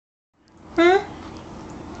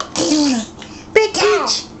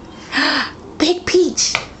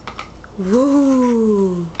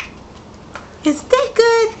Woo! Is that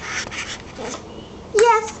good?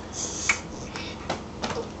 Yes.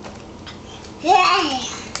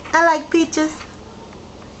 I like peaches.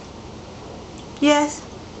 Yes.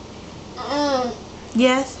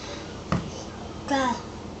 Yes.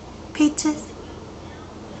 Peaches.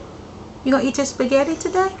 You gonna eat your spaghetti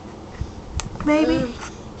today? Maybe?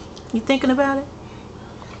 You thinking about it?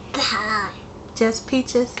 Just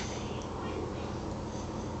peaches?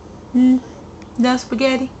 No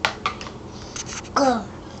spaghetti?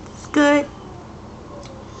 It's good.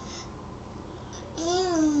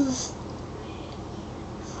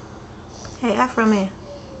 Hey, Afro Man.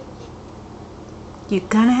 You're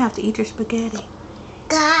gonna have to eat your spaghetti.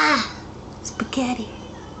 Spaghetti.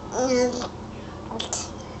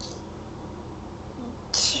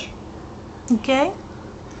 Okay?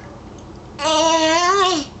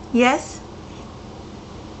 Yes?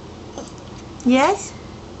 Yes?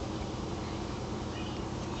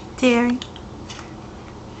 Terry?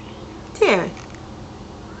 Terry?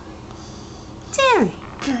 Terry?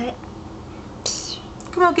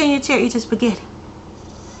 Come on, get in your chair, eat your spaghetti.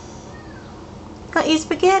 Gonna eat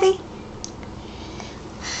spaghetti?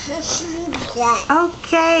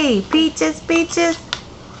 Okay, peaches, peaches.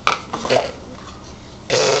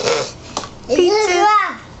 Peaches.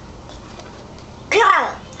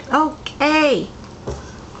 Okay.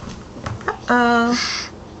 Uh-oh.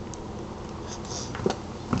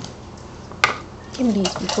 Give me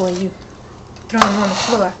these before you throw them on the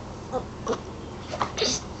floor.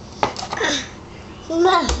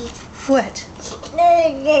 What?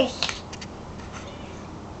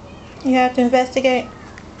 You have to investigate?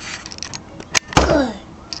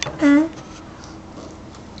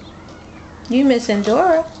 You missing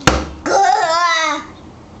Dora?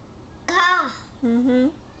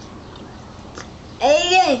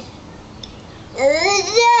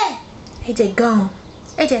 AJ gone.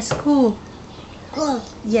 AJ school.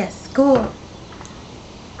 Yes, school.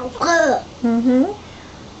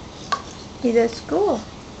 He's at school.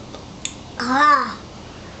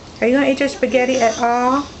 Are you gonna eat your spaghetti at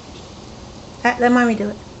all? Let mommy do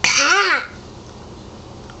it.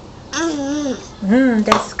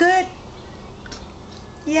 That's good.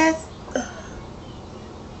 Yes.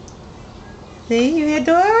 See, you hear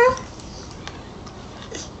Dora?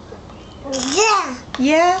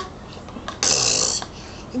 Yeah?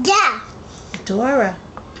 Dora.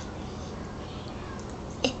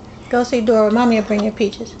 Go see Dora. Mommy will bring you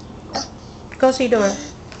peaches. Go see Dora.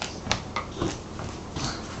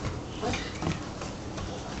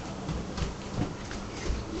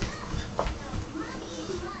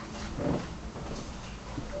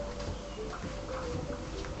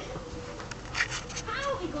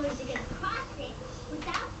 How are we going to get across it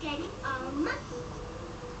without getting all muddy?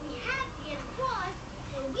 We have to get across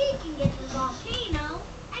so we can get to the volcano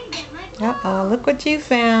and get my boat. Uh-oh, look what you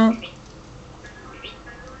found. Hey,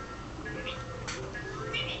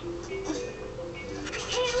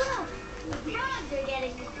 look! The frogs are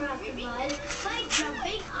getting across the mud by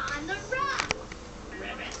jumping on the rocks.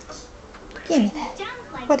 Give me that.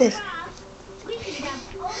 Jump like What is it? frogs, we can jump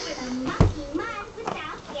over the mud.